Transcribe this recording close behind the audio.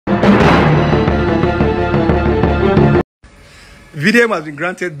VDM has been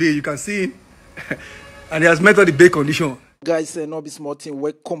granted bail. You can see him. And he has met all the bail condition. Guys, no be small thing.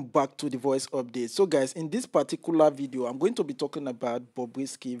 Welcome back to the Voice Update. So guys, in this particular video, I'm going to be talking about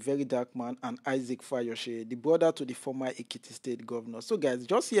Bobrisky, Verydarkman, and Isaac Fayose, the brother to the former Ekiti State governor. So guys,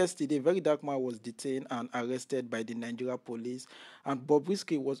 just yesterday, Verydarkman was detained and arrested by the Nigerian police, and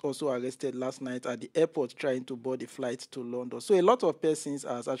Bobrisky was also arrested last night at the airport trying to board a flight to London. So a lot of persons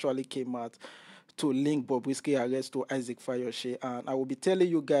has actually came out to link Bobrisky arrest to Isaac Fayose, and I will be telling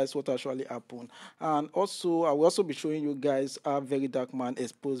you guys what actually happened. And also, I will also be showing you guys how Verydarkman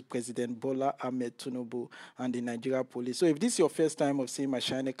exposed President Bola Ahmed Tinubu and the Nigerian police. So if this is your first time of seeing my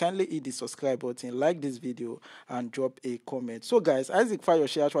channel, kindly hit the subscribe button, like this video, and drop a comment. So guys, Isaac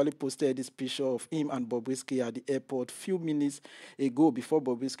Fayose actually posted this picture of him and Bobrisky at the airport few minutes ago before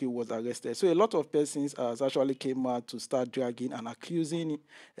Bobrisky was arrested. So a lot of persons has actually came out to start dragging and accusing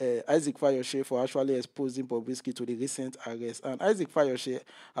Isaac Fayose for actually exposing Bobrisky to the recent arrest, and Isaac Fayose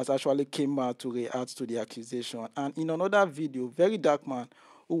has actually came out to react to the accusation. And in another video, Verydarkman,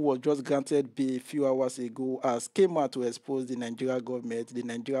 who was just granted bail a few hours ago, has came out to expose the Nigerian government, the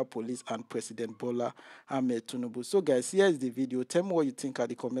Nigerian police, and President Bola Ahmed Tinubu. So guys, here is the video. Tell me what you think at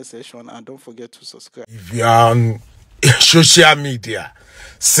the comment section, and don't forget to subscribe. If you are on social media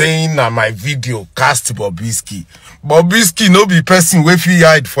saying na my video cast Bobrisky no be person wey fit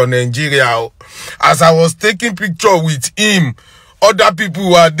hide for Nigeria. As I was taking picture with him, other people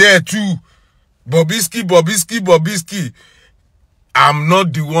were there too. Bobrisky. I'm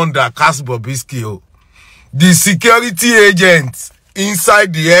not the one that cast Bobrisky. The security agents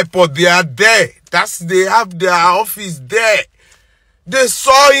inside the airport, they are there. They have their office there. They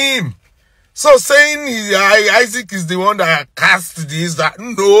saw him. So saying Isaac is the one that cast this, that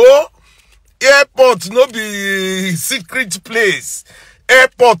no. Airport no be secret place.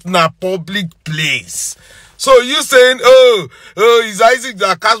 Airport na public place. So you saying, oh, it's Isaac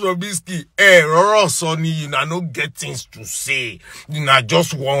that cast Bobrisky. Roro Sonny, you no get things to say. You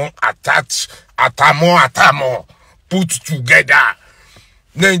just want atamo, put together.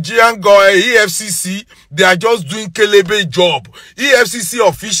 Nigerian EFCC, they are just doing kelebe job. EFCC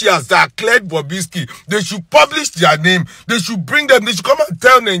officials that cleared Bobrisky, they should publish their name. They should bring them. They should come and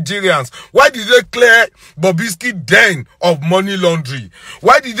tell Nigerians, why did they clear Bobrisky then of money laundering?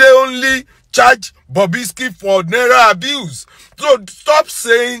 Why did they only charge Bobrisky for naira abuse? So stop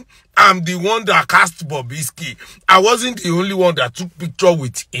saying I'm the one that cast Bobrisky. I wasn't the only one that took picture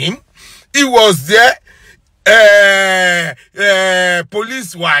with him. He was there.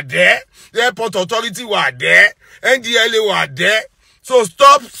 Police were there, the airport authority were there, NDLA were there. So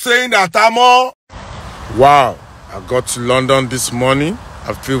stop saying that I'm all. Wow, I got to London this morning.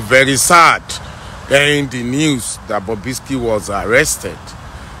 I feel very sad hearing the news that Bobrisky was arrested.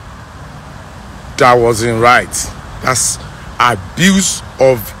 That wasn't right. That's abuse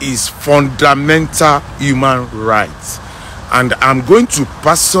of his fundamental human rights. And I'm going to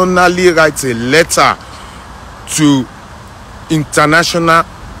personally write a letter to International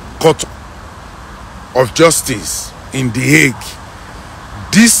Court of Justice in The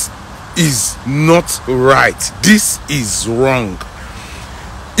Hague. This is not right. This is wrong.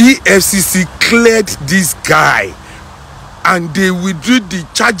 EFCC cleared this guy and they withdrew the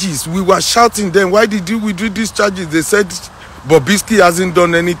charges. We were shouting them, why did you withdraw these charges? They said Bobrisky hasn't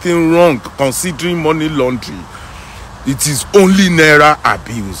done anything wrong considering money laundering. It is only naira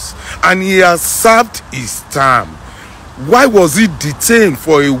abuse, and he has served his term. Why was he detained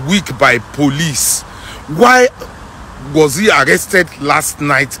for a week by police? Why was he arrested last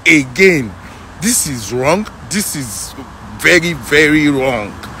night again? This is wrong. This is very, very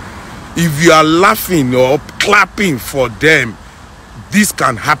wrong. If you are laughing or clapping for them, this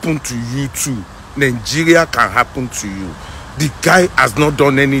can happen to you too. Nigeria can happen to you. The guy has not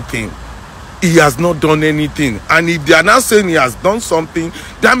done anything. He has not done anything. And if they are now saying he has done something,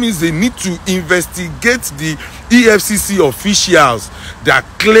 that means they need to investigate the EFCC officials that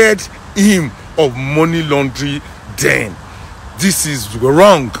cleared him of money laundering then. This is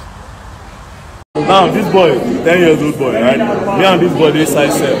wrong. Now, this boy, 10-year-old boy, right? Me and this boy, they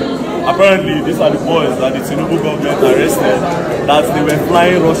side cell. Apparently, these are the boys that the Tinubu government arrested, that they were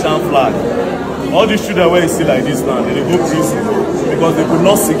flying Russian flag. All these children where you see like this now, they go prison because they could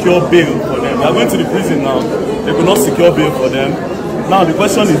not secure bail for them. They are going to the prison now. They could not secure bail for them. Now the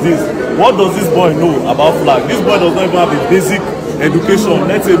question is this: what does this boy know about flag? This boy does not even have a basic education,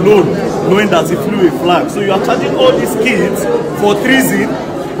 let alone knowing that he flew a flag. So you are charging all these kids for treason.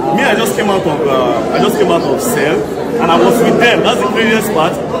 Me, I just came out of cell and I was with them. That's the craziest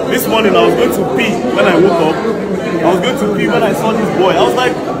part. This morning I was going to pee when I woke up. I was going to pee when I saw this boy. I was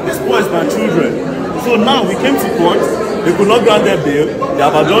like, this boy is my children. So now we came to court. They could not grant their bail. They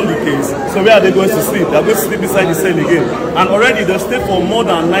have adjourned the case. So where are they going to sleep? They are going to sleep inside the cell again. And already they stayed for more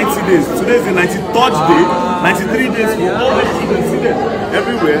than 90 days. Today is the 93rd day. 93 days for all the children seated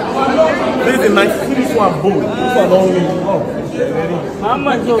everywhere. Today is the 93rd. This one boom. This one don't leave.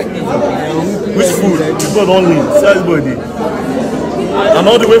 Which food? This one don't leave. See everybody. And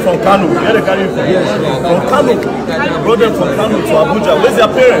all the way from Kano. Where they carry from? Yes, from Kano. Brought them from Kano to Abuja. Where's their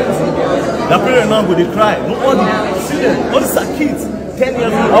parents? Their parents now go they cry. Nobody. See them. All these are kids. 10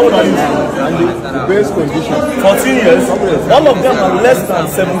 years old. How old are you? And the best condition. 14 years. All of them are less than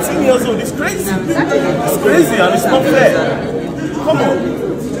 17 years old. It's crazy. It's crazy and it's not fair. Come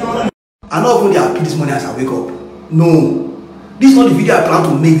on. I'm not going to happy this morning as I wake up. No. This is not the video I plan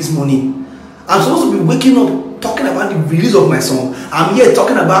to make this morning. I'm supposed to be waking up talking about the release of my song. I'm here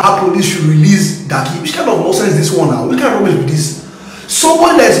talking about how police should release Daki. Which kind of nonsense is this one now? Which kind of rubbish is this?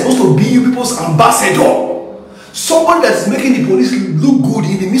 Somebody that is supposed to be you people's ambassador. Somebody that is making the police look good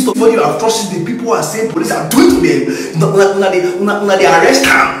in the midst of all your atrocities the people are saying police are doing to them. When they arrest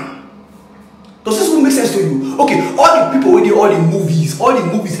them. Does this make sense to you? Okay, all the people with all the movies,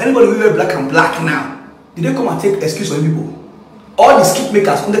 anybody who wear black and black now, did they come and take excuse for people? All the skit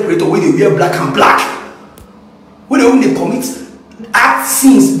makers, content creators, where they wear black and black. When they commit act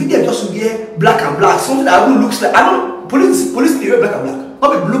scenes, they just wear black and black. Something that even looks like police they wear black and black.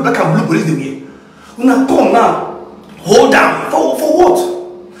 Not blue, black and blue police they wear. Now come now, hold down for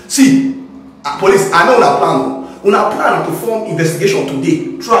what? See, police, I know una plan to form investigation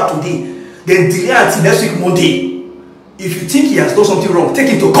today, throughout today, then delay until next week Monday. If you think he has done something wrong, take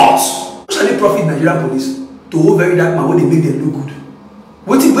him to court. What shall they profit Nigerian police to hold Verydarkman when they make them look good?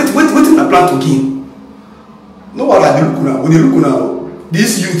 Waiting a plan to gain. No one like they look now. When they look now,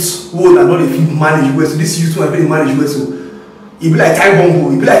 these youths who are not if you manage well, so this youth who are very manage well, so it be like time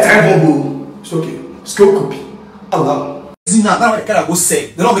bomb. It's okay. Skill copy. Allah. Now they kind of go sell.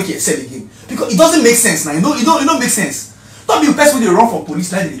 They don't make it sell again because it doesn't make sense now. It don't make sense. Don't be a person when they run from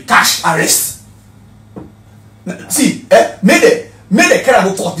police like they cash arrest. See, made the kind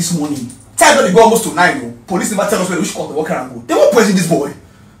of go court this morning. Time that they go almost to 9. Police never tell us which court they walk around go. They won't poison this boy.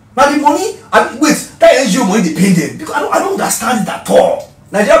 Now the money, that NGO money they pay them because I don't understand it at all.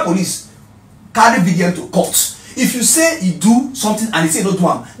 Nigerian police carry VDM to court. If you say he do something and he say no do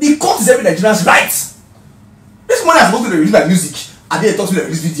one, the court is every Nigerian's right. This money is supposed to be released by music, and they talk to the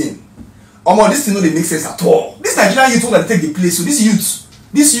release VDM. This thing no they make sense at all. This Nigerian youth want to take the place. So this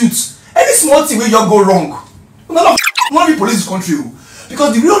youth, any small thing where you go wrong, not be police country.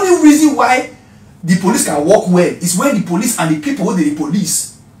 Because the only reason why the police can work well is when the police and the people who the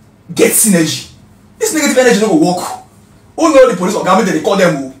police get synergy. This negative energy no go work. Who know the police or government they call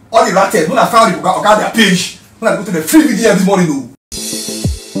them all the ratted when I found the their page when I go to the free video this morning.